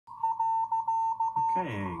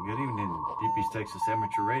Okay, good evening, Deep East Texas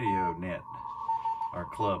Amateur Radio Net, our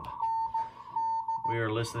club. We are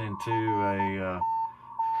listening to a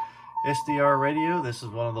SDR radio. This is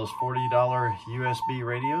one of those $40 USB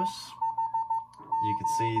radios. You can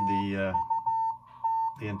see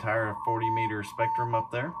the entire 40-meter spectrum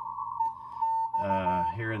up there.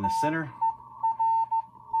 Here in the center,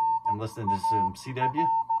 I'm listening to some CW.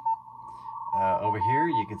 Over here,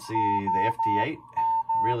 you can see the FT8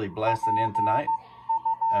 really blasting in tonight.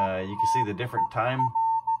 You can see the different time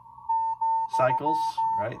cycles,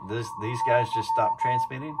 right? These guys just stopped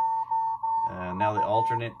transmitting. Now the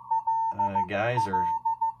alternate guys are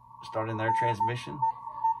starting their transmission.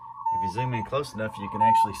 If you zoom in close enough, you can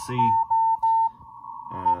actually see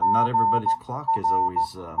not everybody's clock is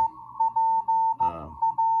always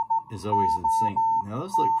in sync. Now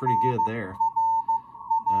those look pretty good there.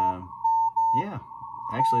 Yeah,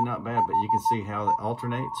 actually not bad, but you can see how it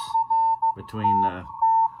alternates between the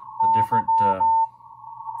different,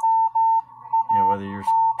 whether you're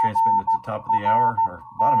transmitting at the top of the hour or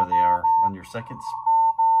bottom of the hour on your seconds.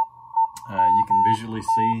 You can visually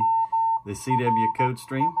see the CW code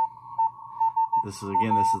stream. This is the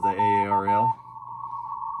AARL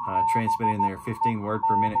transmitting their 15 word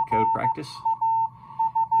per minute code practice.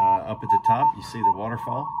 Up at the top, you see the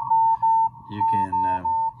waterfall. You can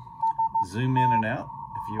zoom in and out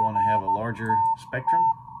if you want to have a larger spectrum.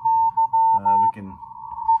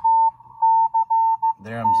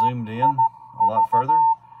 There I'm zoomed in a lot further.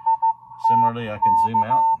 Similarly, I can zoom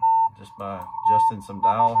out just by adjusting some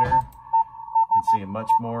dial here and see much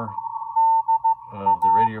more of the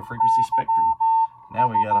radio frequency spectrum. Now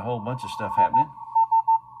we got a whole bunch of stuff happening.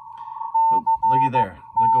 Oh, looky there,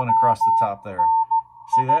 look going across the top there.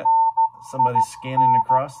 See that? Somebody's scanning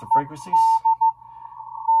across the frequencies.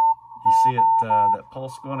 You see it, that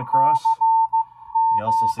pulse going across. You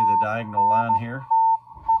also see the diagonal line here.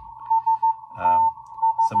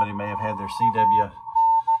 Somebody may have had their CW,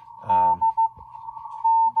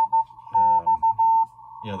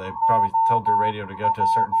 they probably told their radio to go to a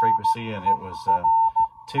certain frequency and it was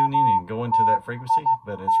tuning and going to that frequency,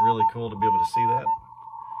 but it's really cool to be able to see that.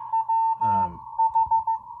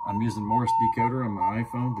 I'm using Morse decoder on my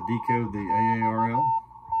iPhone to decode the AARL.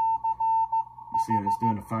 You see it's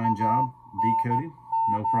doing a fine job decoding,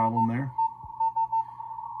 no problem there.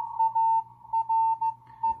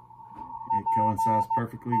 It coincides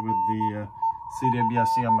perfectly with the CW I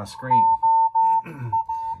see on my screen.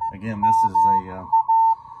 Again, this is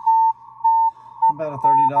about a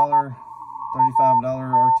 $35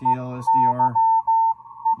 RTL-SDR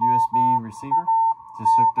USB receiver,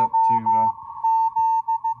 just hooked up to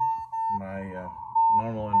my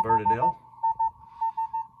normal inverted L.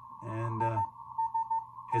 And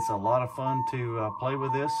it's a lot of fun to play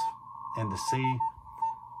with this and to see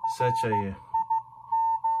such a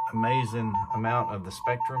amazing amount of the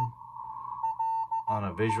spectrum on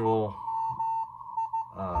a visual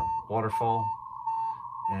waterfall.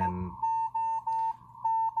 And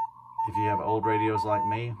if you have old radios like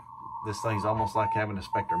me, this thing's almost like having a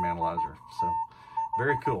spectrum analyzer. So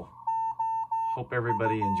very cool. Hope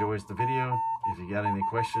everybody enjoys the video. If you got any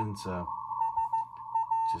questions,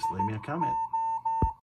 just leave me a comment.